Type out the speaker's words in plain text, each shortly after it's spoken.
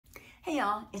Hey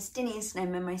y'all, it's Denise and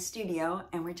I'm in my studio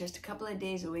and we're just a couple of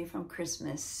days away from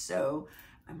Christmas, so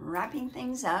I'm wrapping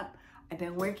things up. I've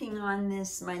been working on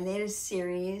my latest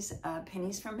series,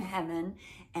 Pennies from Heaven,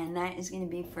 and that is going to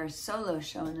be for a solo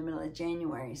show in the middle of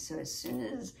January. So as soon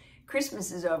as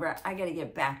Christmas is over, I got to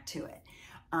get back to it.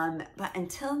 But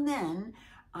until then,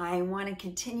 I want to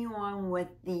continue on with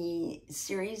the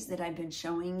series that I've been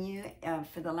showing you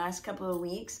for the last couple of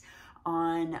weeks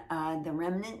on the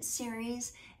Remnants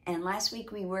series. And last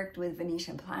week we worked with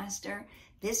Venetian Plaster.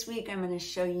 This week I'm going to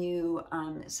show you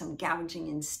some gouging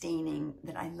and staining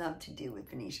that I love to do with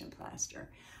Venetian Plaster.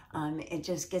 It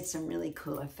just gets some really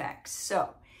cool effects. So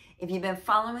if you've been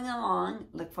following along,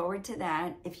 look forward to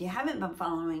that. If you haven't been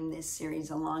following this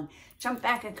series along, jump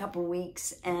back a couple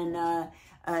weeks and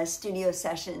studio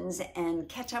sessions and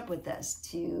catch up with us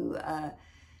to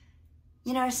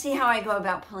see how I go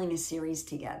about pulling a series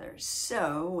together.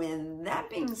 So with that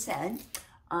being said,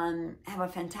 have a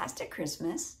fantastic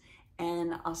Christmas,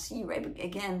 and I'll see you right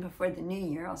again before the new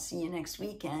year. I'll see you next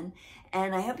weekend,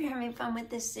 and I hope you're having fun with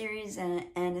this series,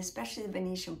 and especially the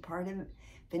Venetian Plaster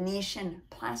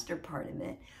part of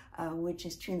it, which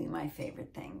is truly my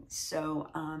favorite thing. So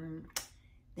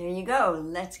there you go.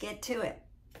 Let's get to it.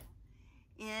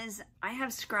 I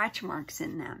have scratch marks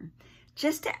in them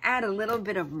just to add a little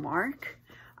bit of mark.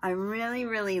 I really,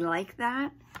 really like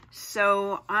that.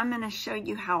 So I'm going to show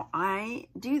you how I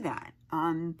do that.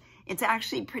 It's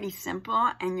actually pretty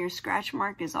simple, and your scratch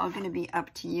mark is all going to be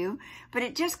up to you, but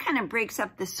it just kind of breaks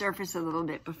up the surface a little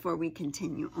bit before we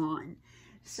continue on.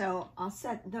 So I'll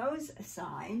set those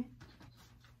aside,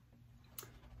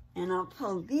 and I'll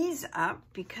pull these up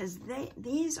because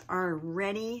these are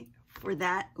ready for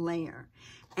that layer.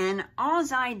 And all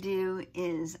I do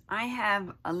is I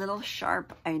have a little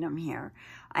sharp item here.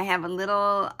 I have a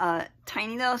little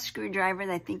tiny little screwdriver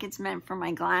that I think it's meant for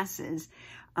my glasses,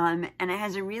 and it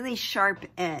has a really sharp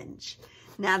edge.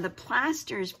 Now the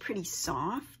plaster is pretty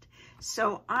soft,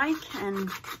 so I can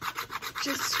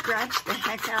just scratch the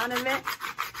heck out of it.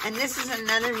 And this is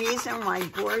another reason why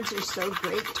boards are so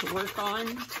great to work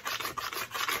on.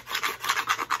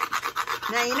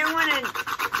 Now you don't want to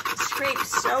scrape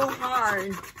so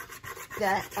hard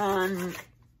that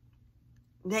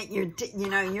that you're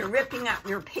ripping up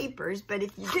your papers, but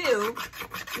if you do,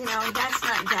 that's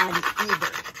not bad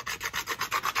either.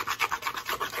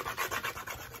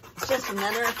 It's just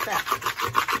another effect.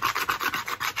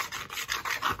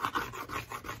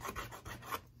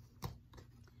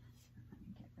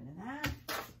 Get rid of that.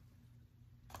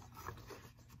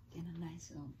 Get a nice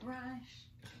little brush.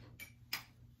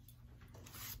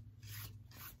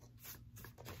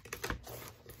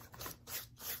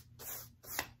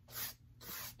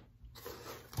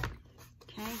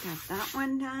 Got that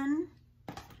one done.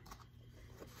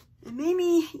 And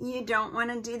maybe you don't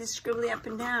want to do the scribbly up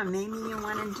and down. Maybe you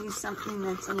want to do something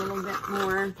that's a little bit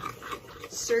more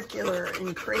circular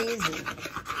and crazy.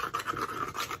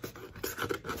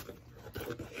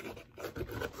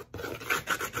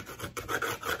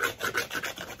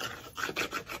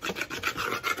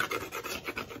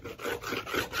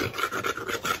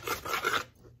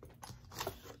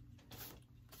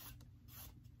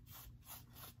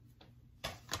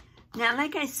 Now,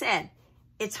 like I said,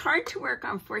 it's hard to work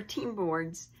on 14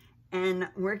 boards and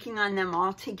working on them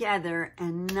all together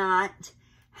and not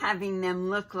having them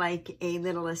look like a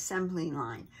little assembly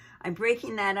line. I'm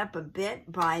breaking that up a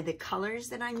bit by the colors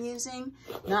that I'm using.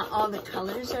 Not all the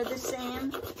colors are the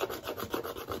same.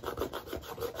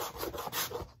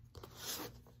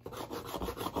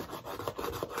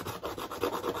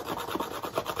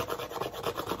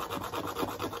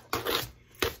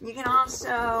 You can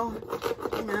also,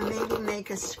 maybe make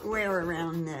a square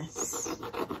around this.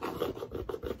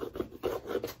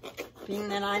 Being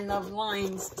that I love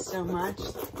lines so much,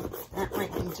 that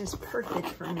might be just perfect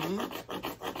for me.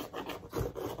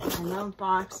 I love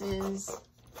boxes.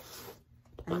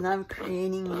 I love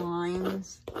creating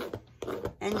lines.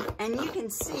 And you can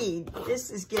see, this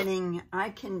is getting,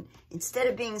 instead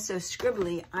of being so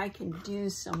scribbly, I can do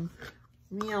some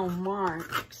real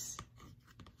marks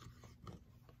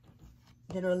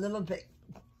that are a little bit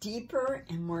deeper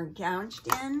and more gouged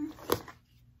in.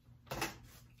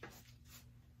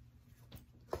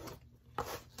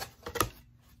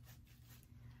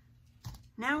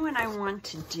 Now what I want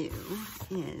to do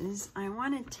is I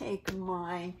want to take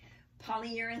my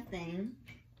polyurethane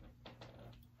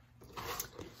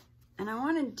and I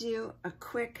want to do a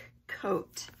quick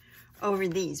coat over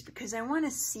these because I want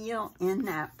to seal in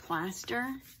that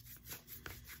plaster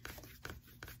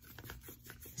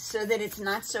so that it's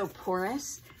not so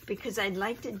porous, because I'd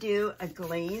like to do a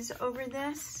glaze over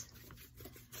this.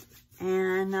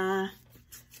 And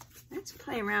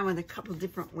around with a couple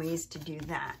different ways to do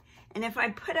that. And if I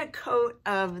put a coat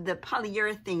of the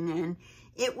polyurethane in,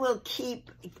 it will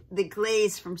keep the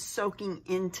glaze from soaking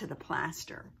into the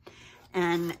plaster.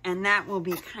 And that will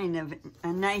be kind of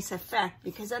a nice effect,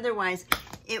 because otherwise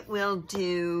it will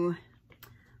do,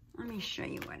 let me show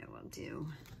you what it will do.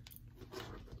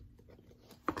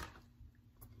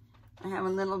 I have a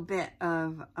little bit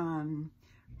of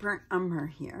burnt umber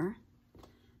here.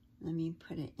 Let me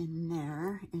put it in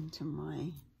there into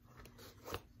my,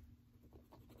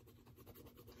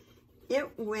 it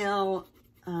will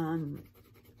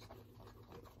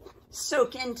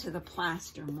soak into the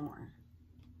plaster more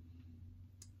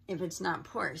if it's not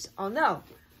porous. Although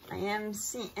I am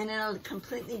seeing, and it'll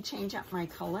completely change up my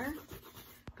color,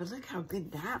 but look how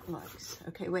good that looks.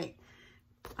 Okay, wait,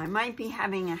 I might be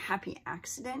having a happy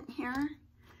accident here.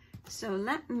 So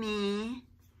let me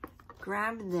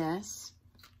grab this.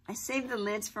 I save the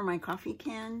lids for my coffee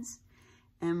cans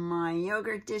and my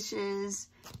yogurt dishes,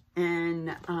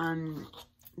 and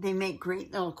they make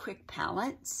great little quick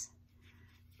palettes.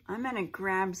 I'm gonna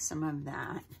grab some of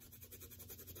that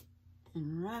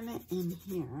and rub it in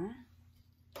here,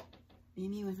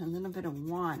 maybe with a little bit of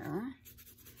water.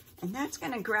 And that's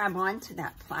gonna grab onto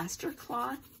that plaster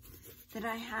cloth that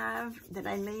I have, that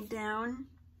I laid down.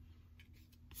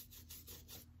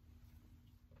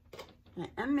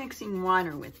 I'm mixing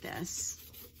water with this.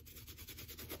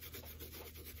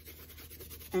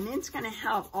 And it's gonna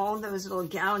help all those little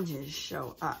gouges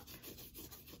show up.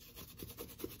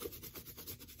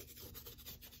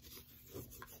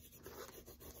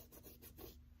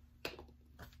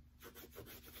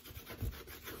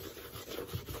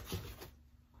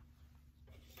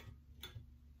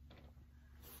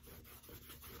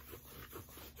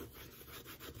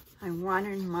 I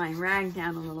watered my rag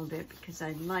down a little bit because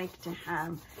I'd like to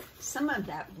have some of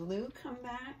that blue come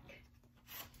back.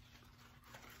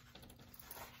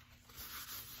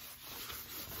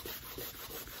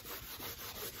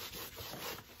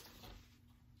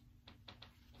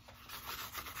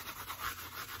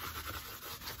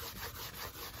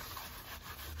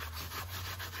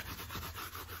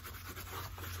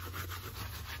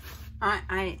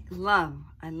 I love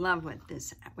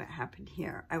what happened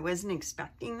here. I wasn't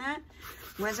expecting that.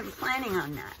 Wasn't planning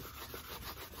on that.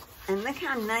 And look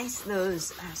how nice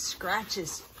those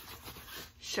scratches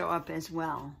show up as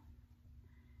well.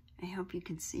 I hope you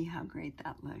can see how great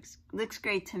that looks. Looks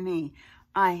great to me.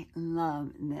 I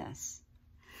love this.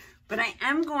 But I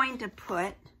am going to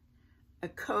put a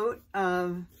coat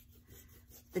of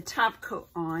the top coat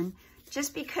on,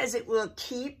 just because it will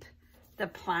keep the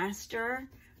plaster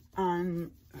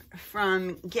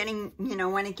from getting, you know,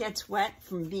 when it gets wet,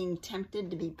 from being tempted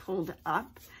to be pulled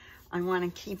up. I want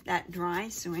to keep that dry,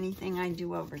 so anything I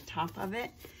do over top of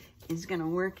it is going to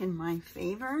work in my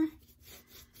favor.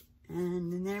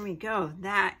 And there we go.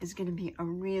 That is going to be a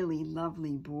really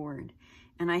lovely board.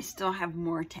 And I still have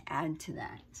more to add to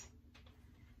that.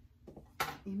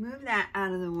 You move that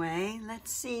out of the way.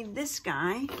 Let's see this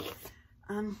guy.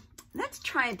 Let's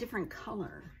try a different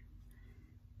color.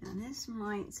 Now this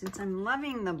might, since I'm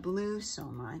loving the blue so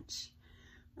much,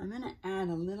 I'm going to add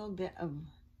a little bit of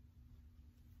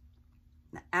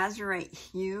the azurite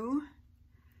hue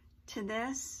to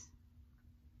this.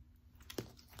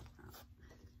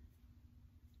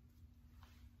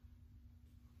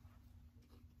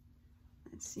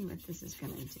 Let's see what this is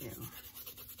going to do.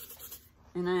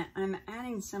 And I'm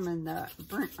adding some of the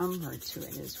burnt umber to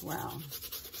it as well.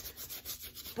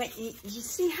 But you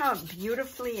see how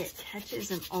beautifully it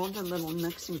catches in all the little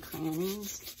nooks and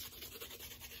crannies?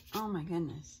 Oh my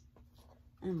goodness.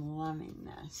 I'm loving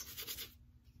this.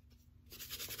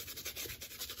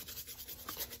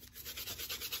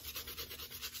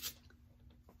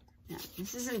 Now,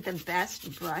 this isn't the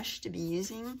best brush to be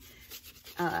using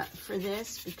for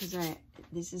this, because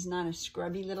this is not a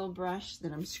scrubby little brush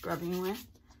that I'm scrubbing with.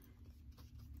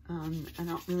 I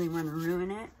don't really want to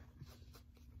ruin it.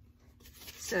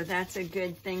 So that's a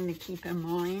good thing to keep in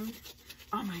mind.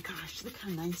 Oh my gosh, look how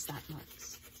nice that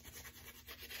looks.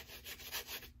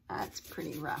 That's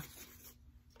pretty rough.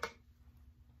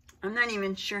 I'm not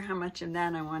even sure how much of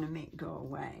that I want to make go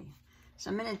away. So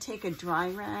I'm going to take a dry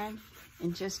rag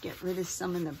and just get rid of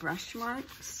some of the brush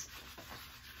marks.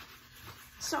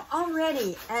 So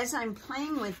already, as I'm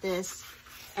playing with this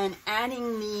and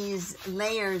adding these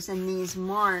layers and these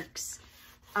marks,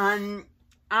 I'm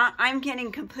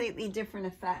getting completely different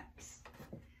effects.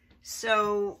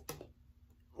 So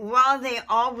while they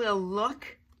all will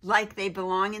look like they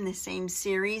belong in the same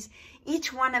series,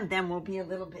 each one of them will be a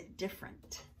little bit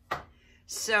different.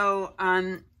 So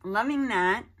I'm loving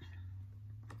that.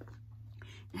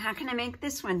 How can I make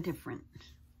this one different?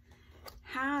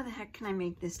 how the heck can I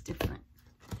make this different?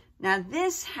 Now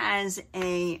this has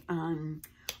a,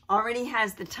 already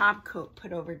has the top coat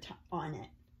put over on it.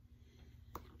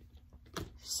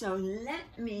 So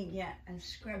let me get a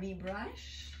scrubby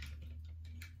brush,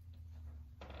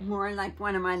 more like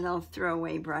one of my little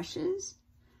throwaway brushes.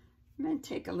 I'm going to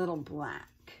take a little black.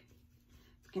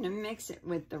 I'm going to mix it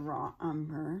with the raw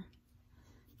umber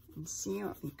and see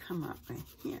what we come up with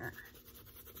here.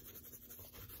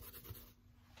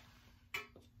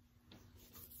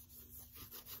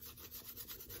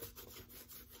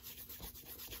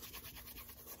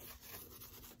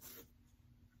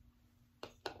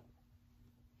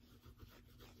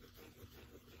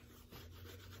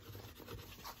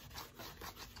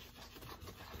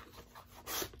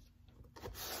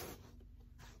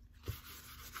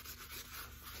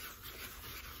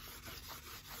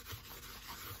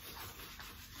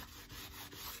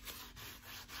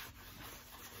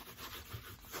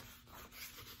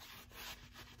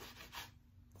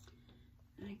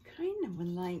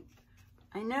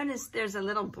 I noticed there's a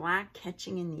little black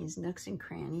catching in these nooks and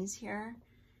crannies here.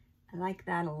 I like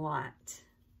that a lot.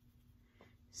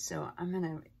 So I'm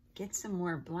gonna get some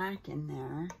more black in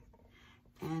there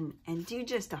and do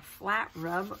just a flat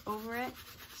rub over it.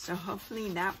 So hopefully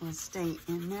that will stay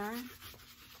in there.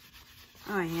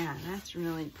 Oh yeah, that's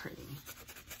really pretty.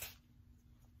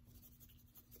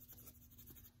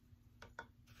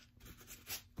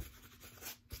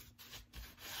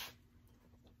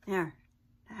 There.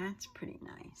 That's pretty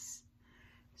nice.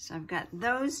 So I've got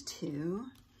those two.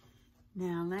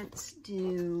 Now let's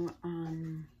do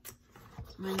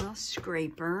my little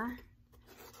scraper.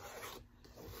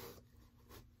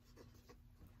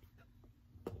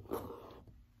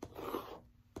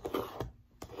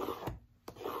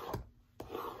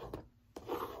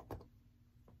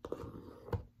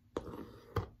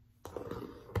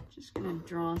 Just gonna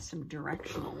draw some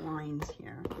directional lines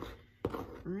here.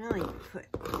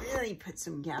 Really put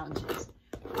some gouges.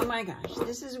 Oh my gosh,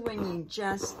 this is when you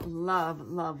just love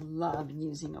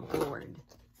using a board.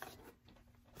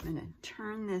 I'm gonna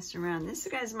turn this around. This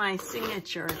is my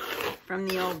signature from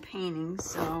the old painting,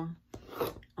 so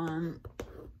I'm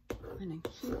gonna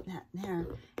keep that there.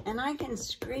 And I can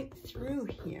scrape through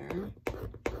here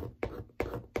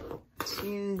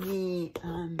to the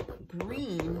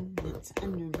green that's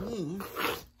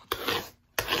underneath.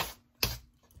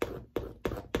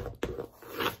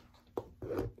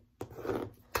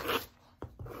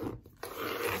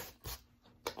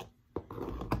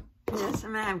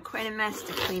 I'm gonna have quite a mess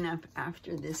to clean up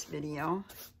after this video.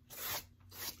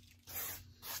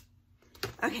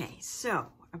 Okay, so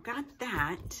I've got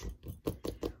that.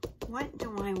 What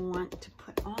do I want to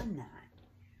put on that?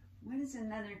 What is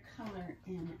another color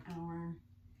in our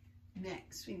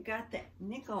mix? We've got the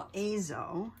nickel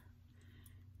azo.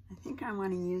 I think I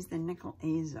want to use the nickel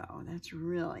azo. That's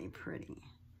really pretty.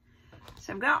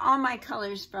 So I've got all my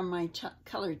colors from my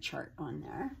color chart on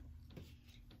there,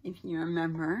 if you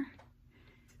remember.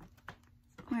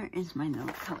 Where is my little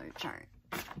color chart?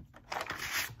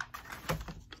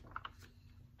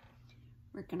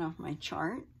 Working off my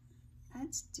chart.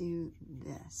 Let's do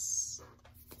this.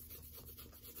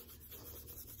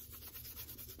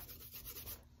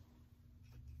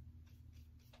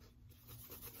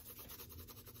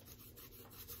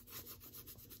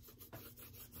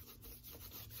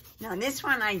 Now this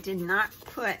one I did not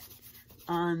put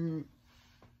a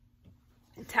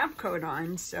top coat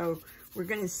on, so we're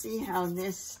going to see how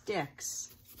this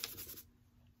sticks.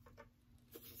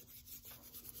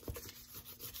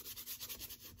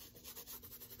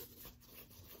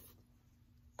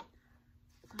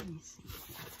 Let me see.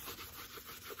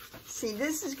 See,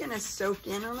 this is going to soak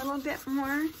in a little bit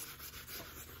more.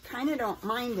 Kind of don't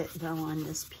mind it though on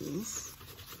this piece.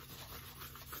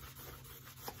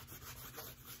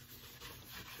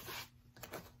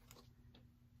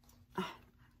 Oh,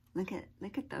 look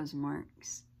at those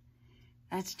marks.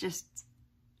 That's just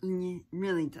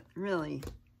really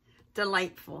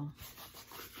delightful.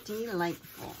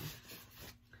 Delightful.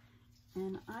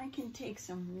 And I can take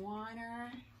some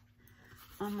water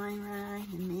on my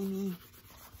rag and maybe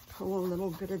pull a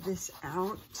little bit of this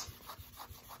out.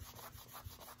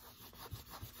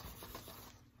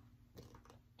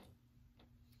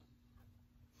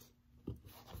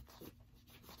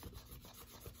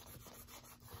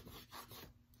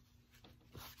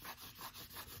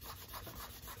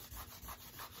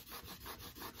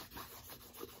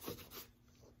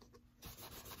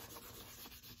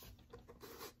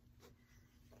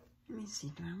 Let me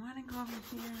see, do I want to go over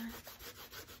here?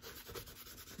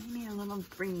 Maybe a little,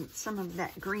 bring some of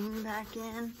that green back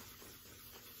in.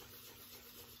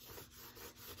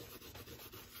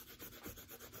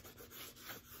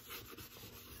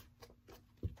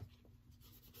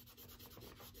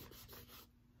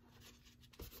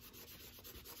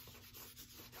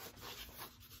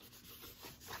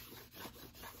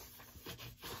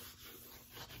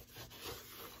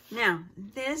 Now,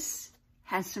 this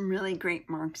has some really great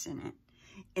marks in it.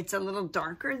 It's a little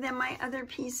darker than my other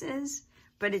pieces,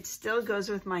 but it still goes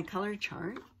with my color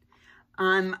chart.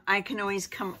 I can always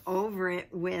come over it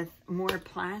with more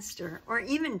plaster or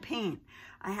even paint.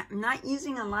 I'm not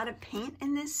using a lot of paint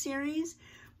in this series,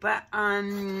 but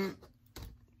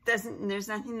there's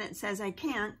nothing that says I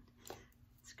can't.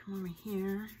 Let's come over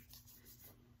here,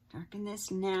 darken this.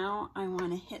 Now I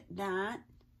want to hit that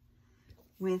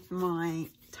with my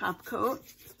top coat.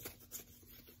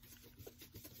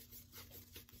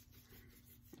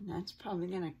 And that's probably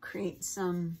going to create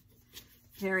some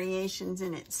variations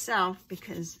in itself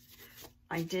because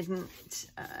I didn't,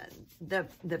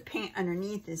 the paint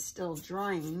underneath is still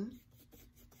drying.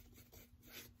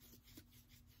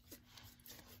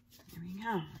 There we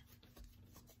go.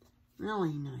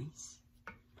 Really nice.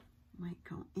 Might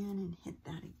go in and hit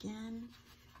that again.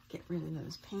 Get rid of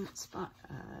those paint spot,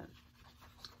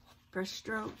 brush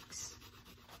strokes.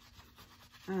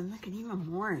 Oh, look at even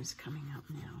more is coming out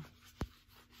now.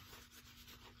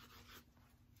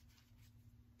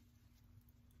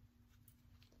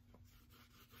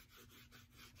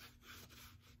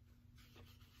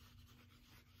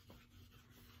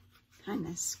 Kind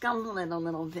of scumble it a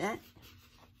little bit.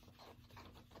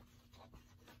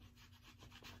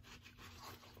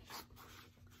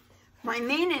 My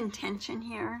main intention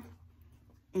here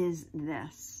is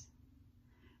this.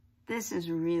 This is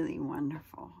really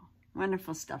wonderful.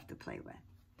 Wonderful stuff to play with.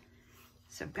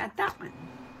 So I've got that one.